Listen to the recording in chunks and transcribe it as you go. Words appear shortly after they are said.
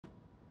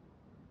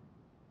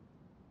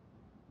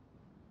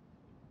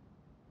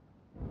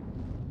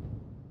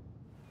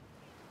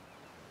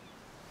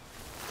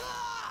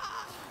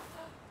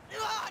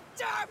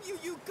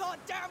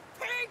goddamn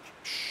pig!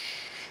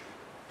 Shh.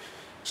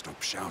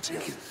 Stop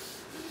shouting.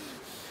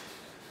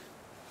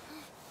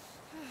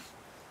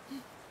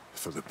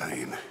 For the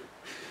pain.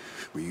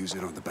 We use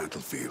it on the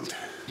battlefield.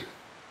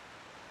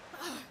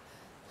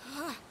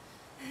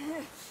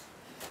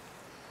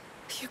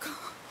 Hugo.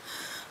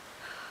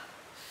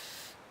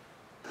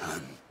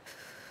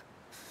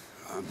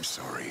 I'm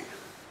sorry.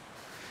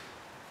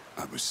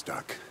 I was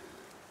stuck.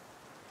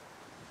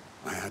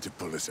 I had to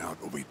pull us out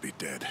or we'd be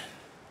dead.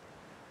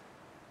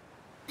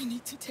 We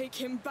need to take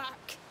him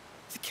back.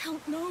 The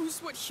Count knows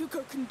what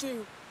Hugo can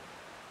do.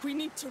 We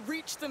need to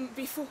reach them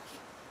before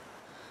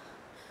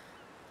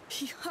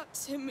he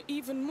hurts him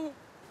even more.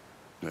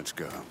 Let's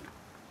go.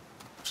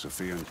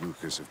 Sophia and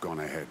Lucas have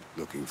gone ahead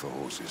looking for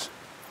horses.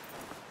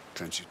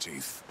 Clench your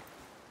teeth.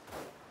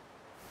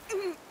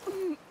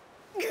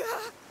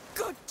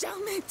 God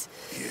damn it!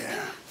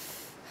 Yeah.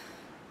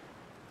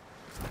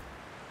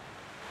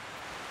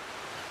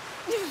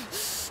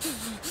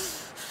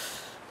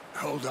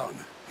 Hold on.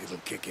 It'll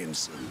kick in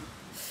soon.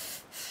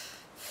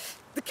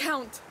 The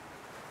Count.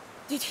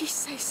 Did he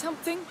say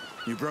something?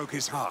 You broke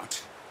his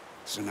heart,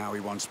 so now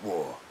he wants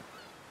war.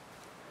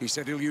 He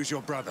said he'll use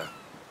your brother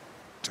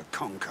to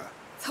conquer.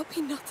 There'll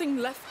be nothing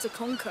left to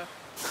conquer.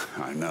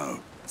 I know.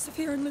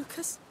 Sophia and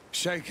Lucas?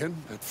 Shaken,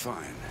 but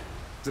fine.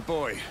 The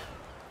boy,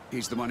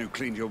 he's the one who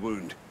cleaned your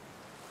wound.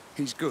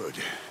 He's good.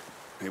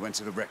 He went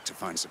to the wreck to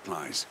find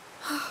supplies.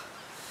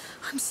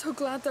 I'm so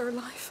glad they're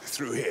alive.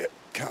 Through here.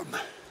 Come.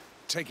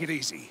 Take it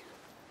easy.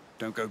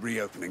 Don't go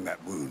reopening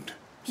that wound.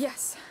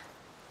 Yes.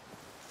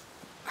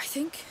 I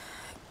think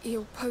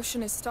your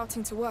potion is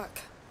starting to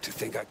work. To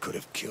think I could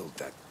have killed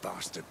that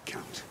bastard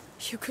Count.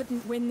 You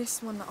couldn't win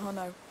this one,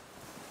 Arno.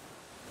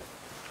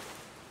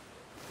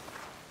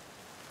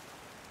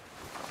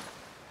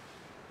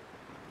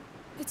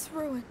 It's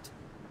ruined.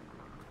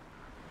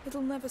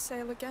 It'll never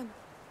sail again.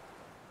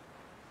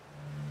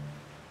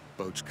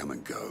 Boats come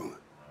and go.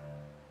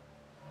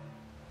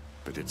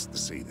 But it's the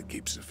sea that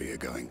keeps Sophia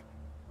going.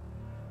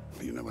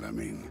 You know what I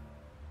mean?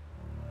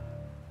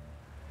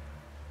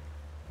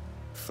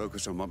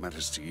 Focus on what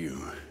matters to you.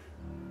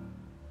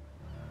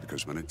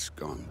 Because when it's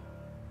gone...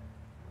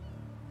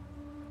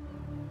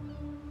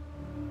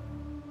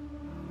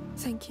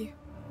 Thank you.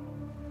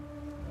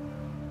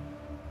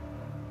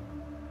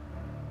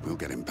 We'll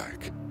get him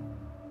back.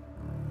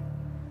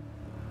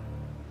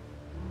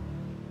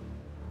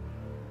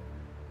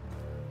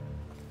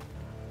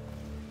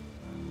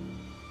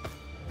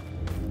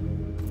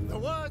 The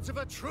words of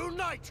a true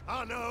knight,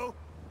 Arno!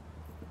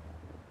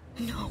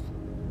 No.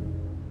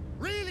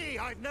 Really,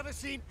 I've never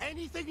seen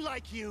anything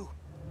like you.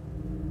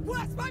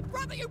 Where's my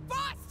brother, you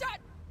bastard?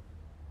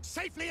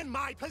 Safely in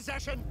my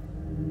possession.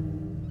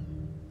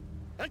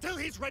 Until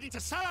he's ready to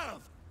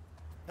serve.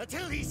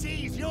 Until he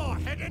sees your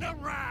head in a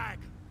rag.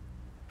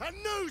 And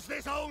knows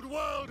this old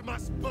world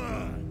must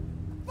burn.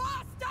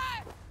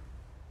 Bastard!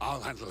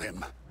 I'll handle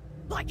him.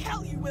 Like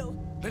hell you will.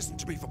 Listen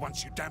to me for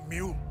once, you damn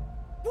mule.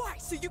 Why?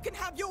 So you can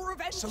have your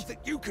revenge? So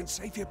that you can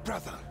save your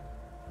brother.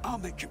 I'll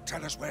make you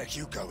tell us where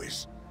Hugo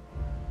is.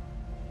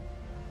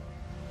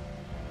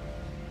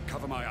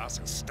 Cover my ass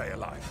and stay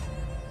alive.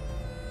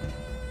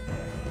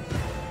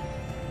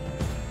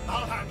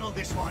 I'll handle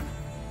this one.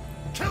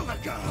 Kill the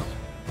girl.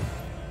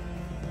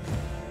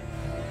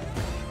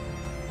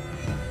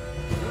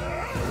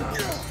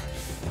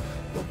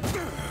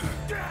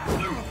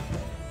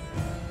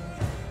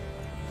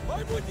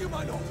 I'm with you,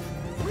 my lord.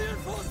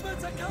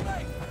 Reinforcements are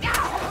coming. Watch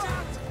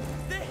out!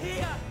 They're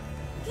here.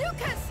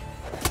 Lucas!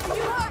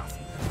 You hurt?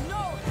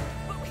 No,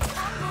 but we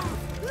can't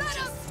move. Let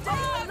us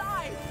stay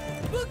alive.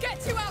 We'll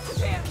get you out of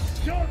here.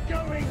 You're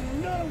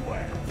going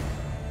nowhere.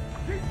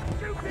 You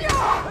stupid!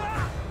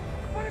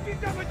 What have you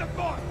done with the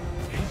boy?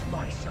 He's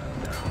my son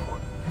now.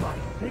 My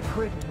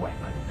sacred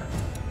weapon.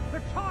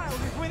 The child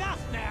is with us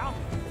now.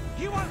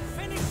 You won't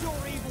finish your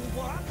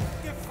evil work,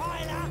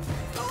 defiler.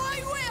 Oh,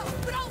 I will,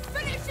 but I'll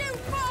finish you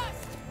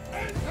first.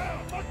 Enter,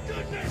 for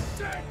goodness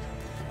sake!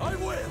 I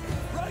will,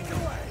 right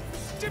away.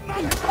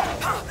 Demolish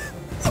them!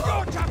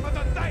 You're tougher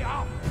than they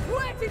are!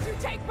 Where did you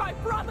take my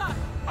brother?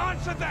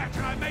 Answer that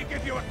and I may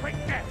give you a quick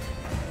death.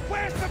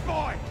 Where's the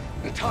boy?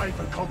 The time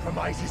for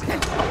compromise is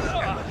ended,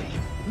 Emily.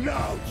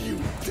 Now you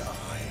die.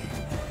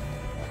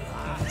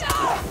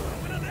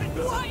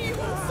 Why are you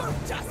all so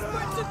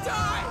desperate to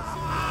die?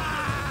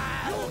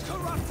 Your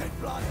corrupted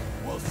blood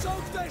will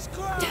soak this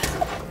ground.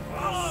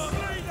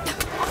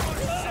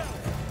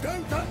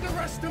 Don't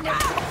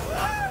underestimate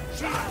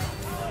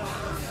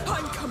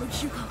I'm coming,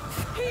 Hugo.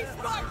 He's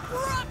my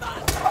brother!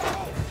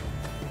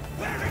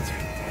 Where is he?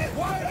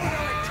 Why would I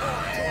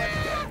talk to a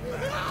dead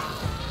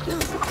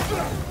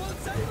man? Will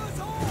save us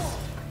all.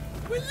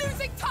 We're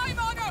losing time,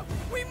 Arno!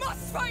 We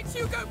must find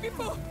Hugo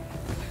before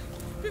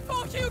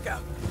Hugo!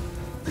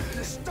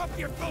 Stop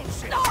your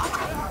bullshit!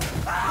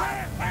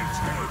 Where is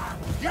he?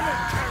 You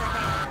don't care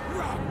about it.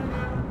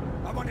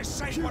 Run! I want to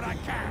say what I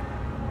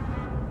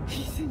can.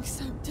 He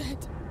thinks I'm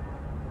dead.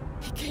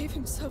 He gave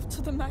himself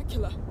to the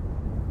macula.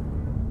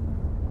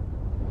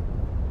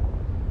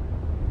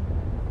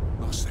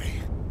 I'll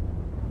say.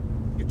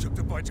 You're took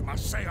the boy to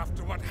Marseille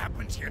after what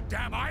happened to your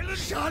damn island?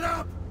 Shut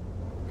up!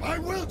 I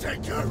will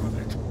take care of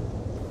it!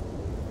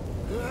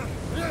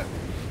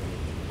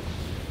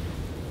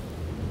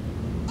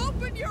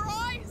 Open your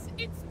eyes!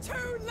 It's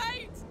too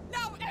late!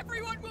 Now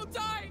everyone will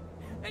die!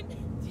 And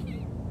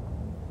he...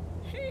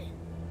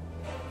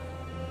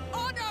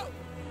 Oh no!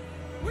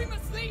 We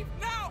must leave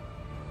now!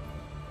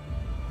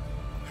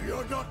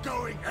 You're not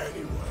going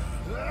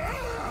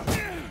anywhere!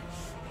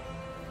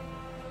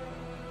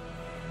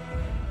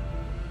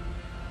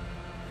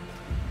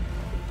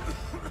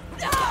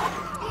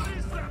 What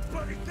is that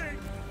bloody thing?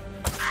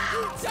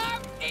 You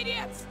damn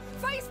idiots!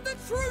 Face the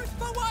truth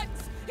for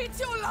once! It's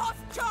your last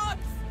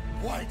chance!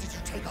 Why did you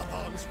take up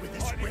arms with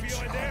this Hiding witch?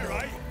 behind there,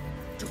 Arno? eh?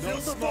 To Not fill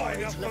the smart void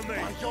enough left for me.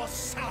 by your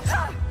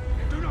son!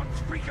 Do not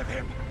speak of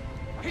him!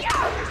 His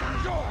blood is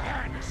on your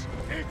hands!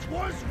 It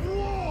was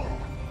war!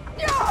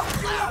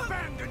 You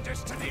abandoned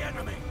us to the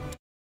enemy!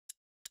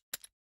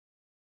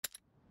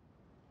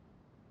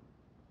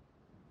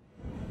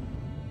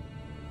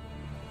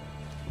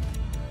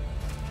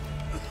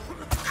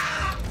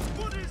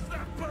 What is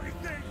that bloody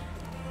thing?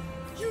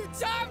 You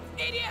damn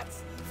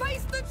idiots!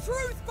 Face the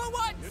truth for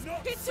once! You're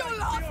not It's your safe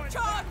last behind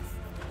chance!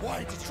 Why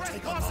did you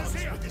take up Trespassers arms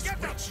here! with this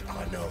Get them! witch,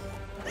 Arno?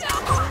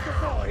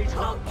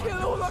 I'll kill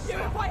all of you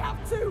if I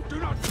have to! Do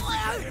not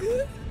speak of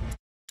him!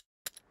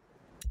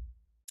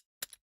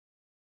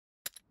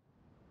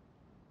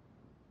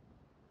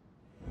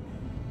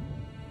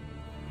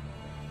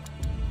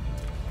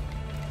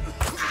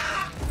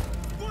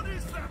 What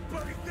is that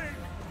bloody thing?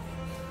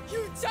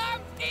 You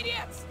damn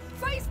idiots!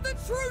 Face the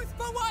truth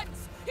for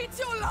once! It's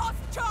your last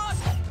chance!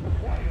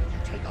 Why did you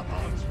take up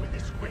arms with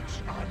this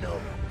witch,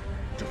 Arno?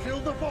 To fill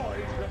the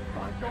void left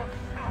by your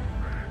son?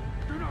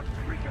 Do not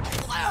speak of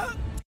him!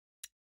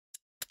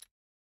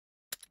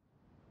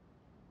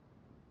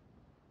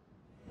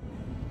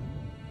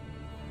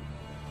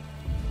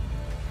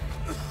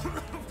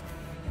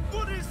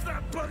 What is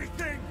that bloody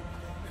thing?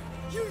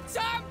 You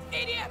damn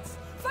idiots!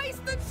 Face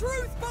the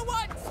truth for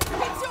once!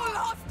 It's your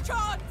last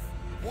chance!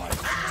 Why did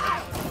you take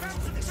up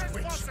arms with this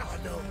witch,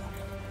 Arno?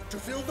 To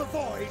fill the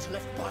void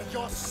left by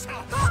your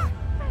son?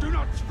 Do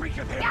not speak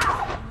of him!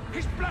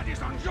 His blood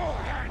is on your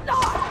hands!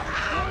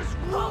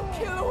 I'll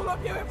kill all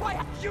of you if I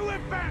have You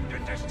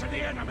abandoned us to the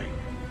enemy!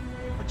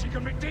 But you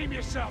can redeem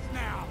yourself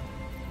now!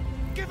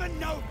 Give a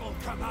noble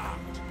command!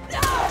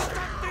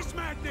 Stop this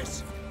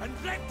madness and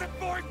let the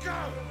boy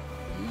go!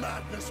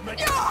 Madness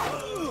makes the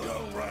world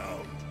go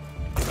round.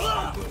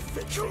 I will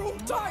fix You're all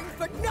it. dying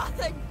for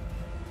nothing!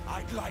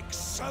 I'd like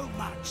so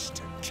much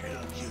to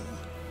kill you.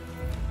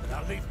 But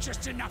I'll leave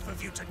just enough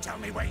of you to tell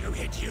me where you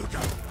hid Hugo.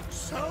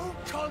 So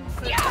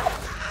confident.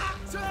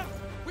 Sir,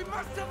 we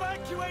must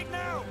evacuate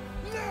now!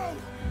 No!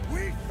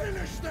 We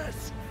finish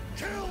this!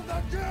 Kill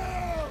the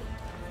girl!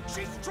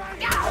 She's trying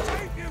to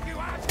save you, you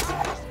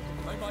assholes!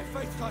 May my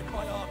faith guide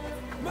my arm.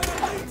 May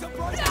I lead to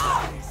bright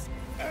days!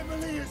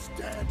 Emily is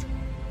dead.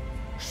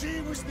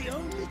 She was the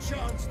only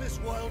chance this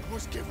world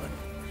was given.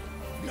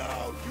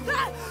 Now you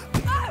will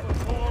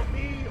for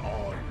me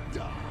or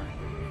die.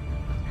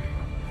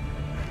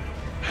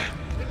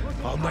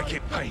 I'll make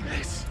it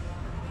painless.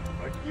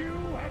 But you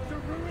had to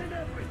ruin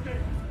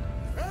everything.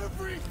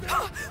 Everything!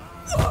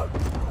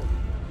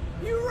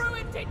 You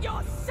ruined it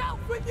yourself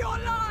with your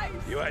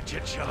lives! You had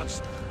your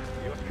chance.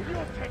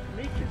 Your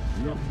technique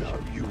is not. No,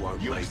 you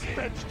won't You make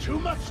spent too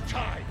much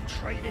time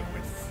training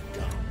with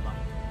scum.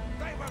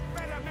 They were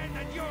better men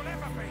than you'll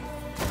ever be!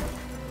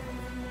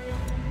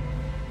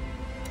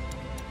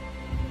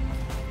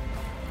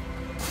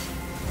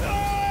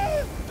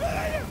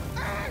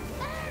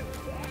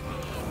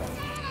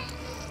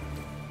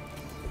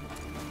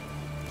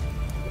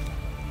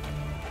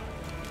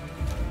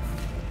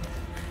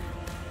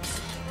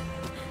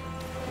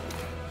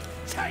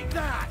 Take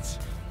that!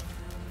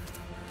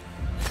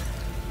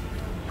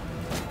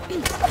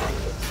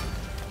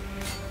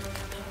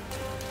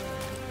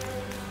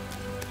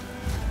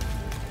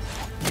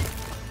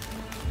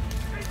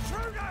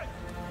 Intruder!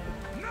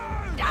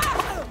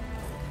 No!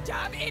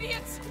 Damn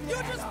idiots!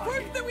 You're just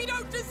proof that we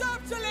don't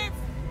deserve to live!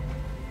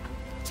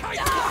 Take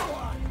that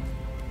one!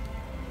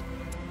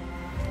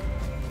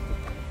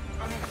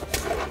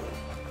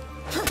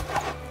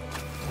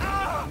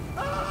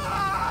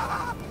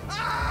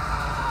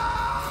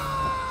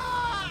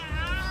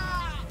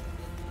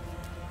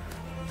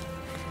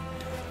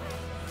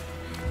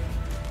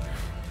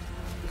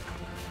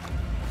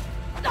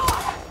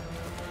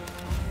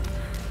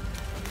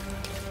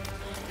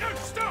 No,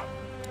 stop!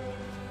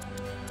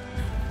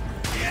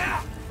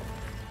 Yeah!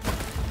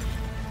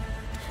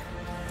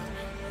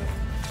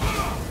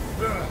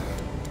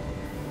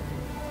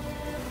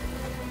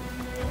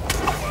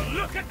 Well,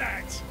 look at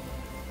that!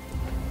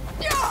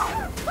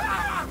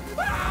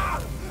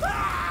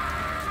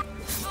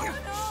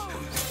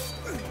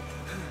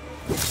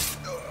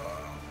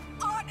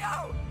 Oh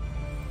no!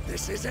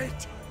 This is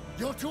it.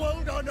 You're too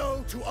old,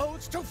 Arno. Too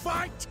old to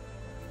fight.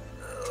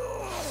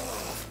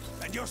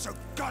 And you're so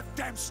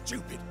goddamn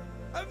stupid!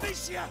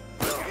 Amicia!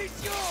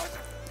 He's yours!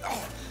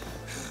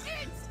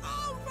 It's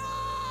over!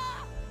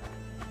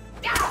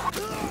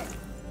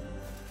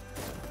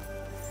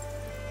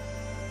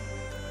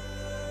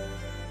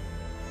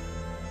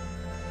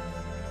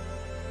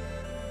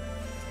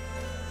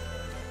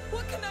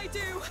 What can I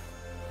do?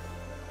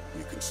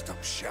 You can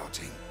stop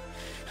shouting.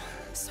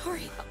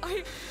 Sorry,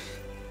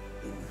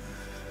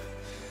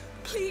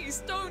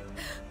 Please, don't...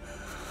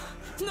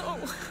 No.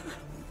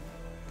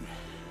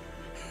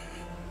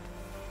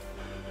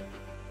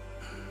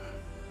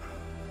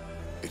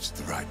 It's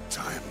the right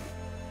time.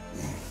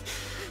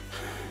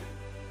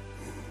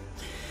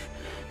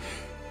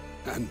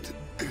 And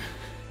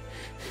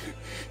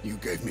you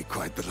gave me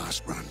quite the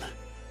last run.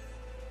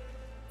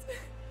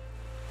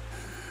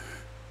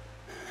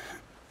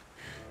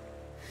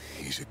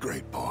 He's a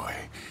great boy.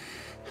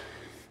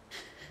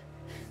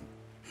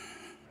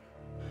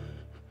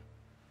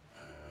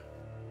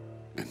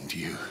 And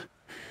you...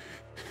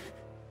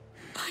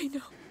 I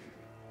know.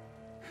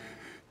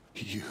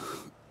 You...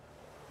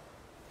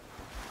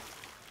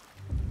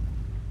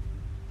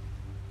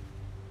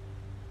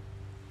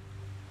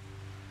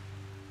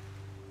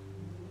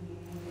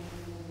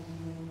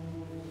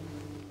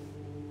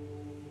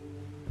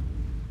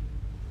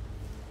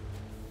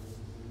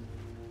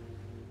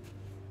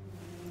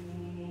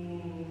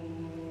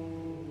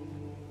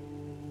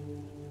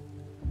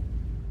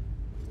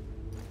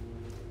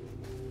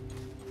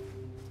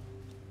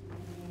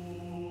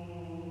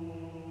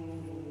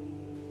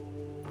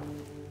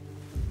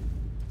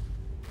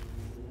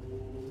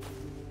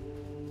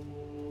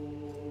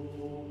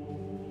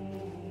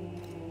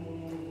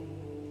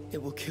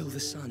 It will kill the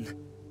sun.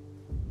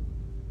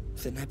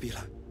 The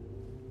nebula.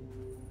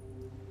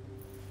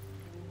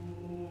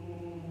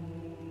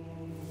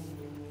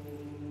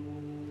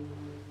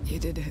 You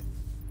did it.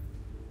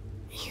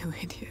 You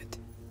idiot.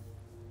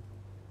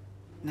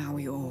 Now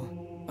we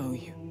all owe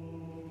you.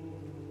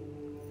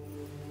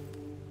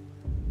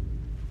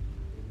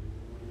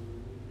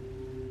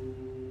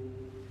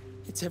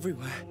 It's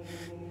everywhere.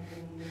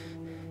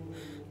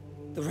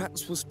 The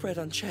rats will spread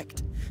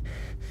unchecked.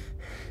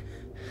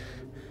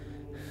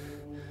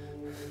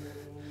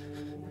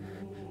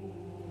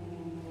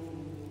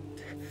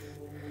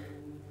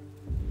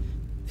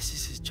 This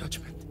is his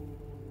judgment.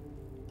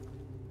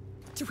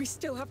 Do we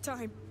still have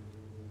time?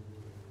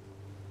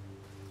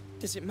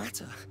 Does it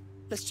matter?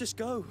 Let's just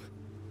go.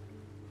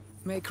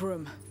 Make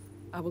room.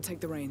 I will take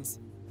the reins.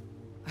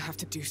 I have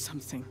to do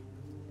something.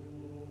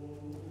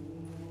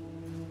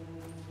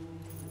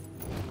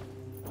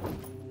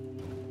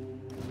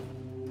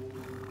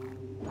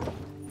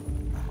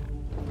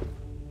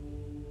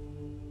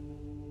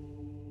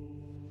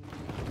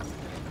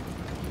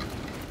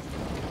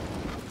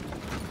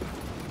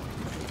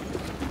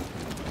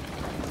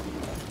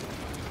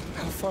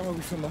 How far are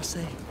we from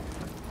Marseille?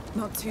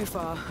 Not too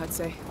far, I'd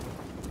say.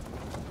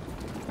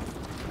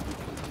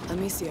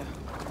 Amicia,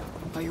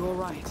 are you all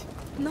right?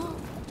 No.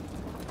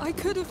 I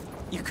could have...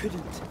 You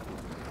couldn't.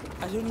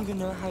 I don't even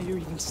know how you're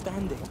even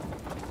standing.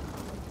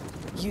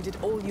 You did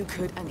all you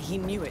could, and he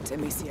knew it,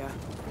 Amicia.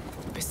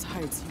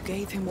 Besides, you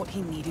gave him what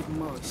he needed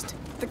most.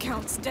 The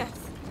Count's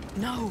death.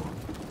 No.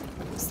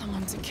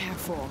 Someone to care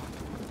for.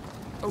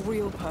 A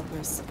real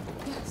purpose.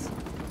 Yes.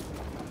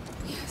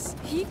 Yes,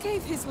 he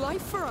gave his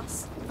life for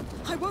us.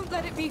 I won't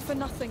let it be for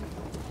nothing.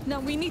 Now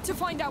we need to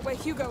find out where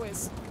Hugo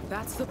is.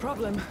 That's the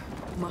problem.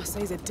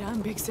 Marseille's a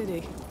damn big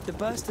city. The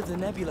burst of the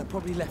nebula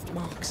probably left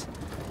marks.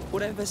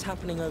 Whatever's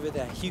happening over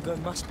there, Hugo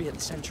must be at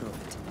the center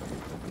of it.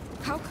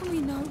 How can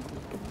we know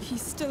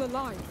he's still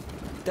alive?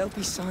 There'll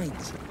be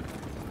signs.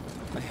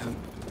 I hope.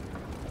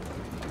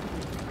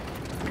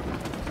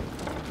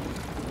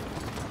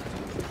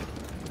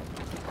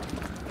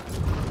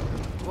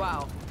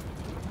 Wow.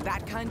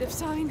 That kind of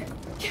sign?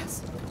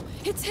 Yes.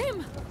 It's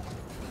him!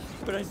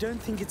 But I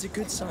don't think it's a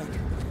good sign.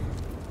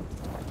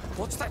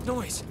 What's that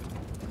noise?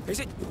 Is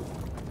it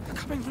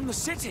coming from the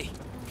city?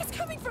 It's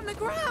coming from the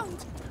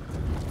ground!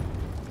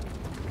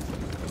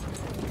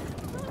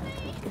 We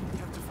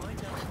have to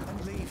find out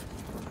and leave.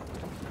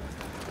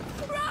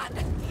 Run!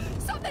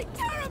 Something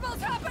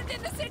terrible's happened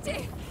in the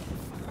city!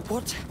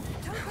 What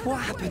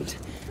happened?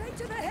 Straight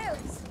to the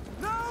hills!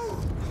 No!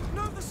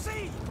 No, the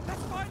sea!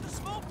 Let's find the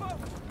small boat!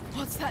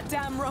 What's that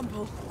damn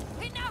rumble?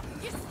 Enough!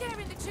 You're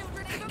scaring the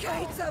children even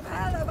more! Gates of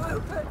hell have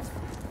opened!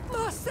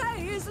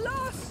 Marseille is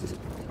lost!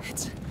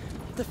 It's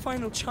the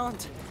final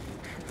chant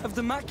of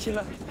the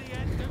macula. The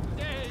end of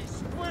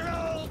days. We're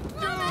all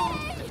doomed.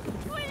 Mummy!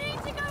 We need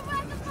to go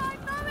back and find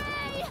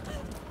Mummy!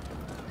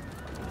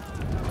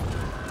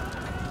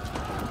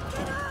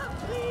 Get up,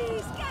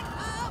 please! Get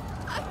up!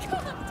 I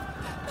can't!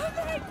 I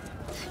beg!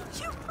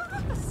 You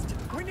must!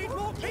 We need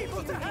more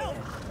people to help!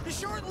 You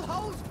sure it'll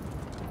hold?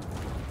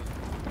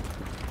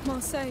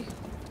 Marseille.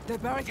 They're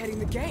barricading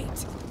the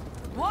gate.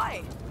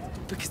 Why?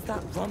 Because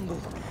that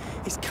rumble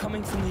is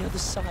coming from the other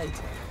side.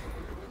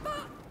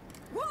 But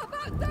what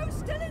about those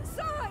still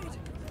inside?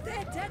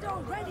 They're dead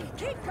already.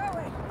 Keep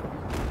going.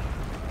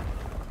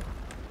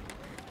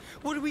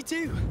 What do we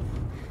do?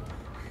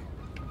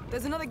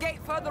 There's another gate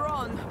further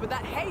on, but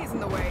that hay is in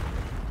the way.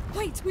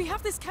 Wait, we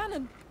have this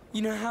cannon.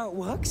 You know how it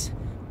works?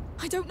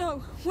 I don't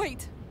know.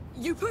 Wait.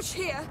 You push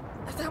here.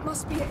 That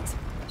must be it.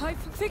 I've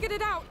figured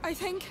it out, I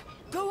think.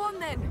 Go on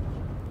then.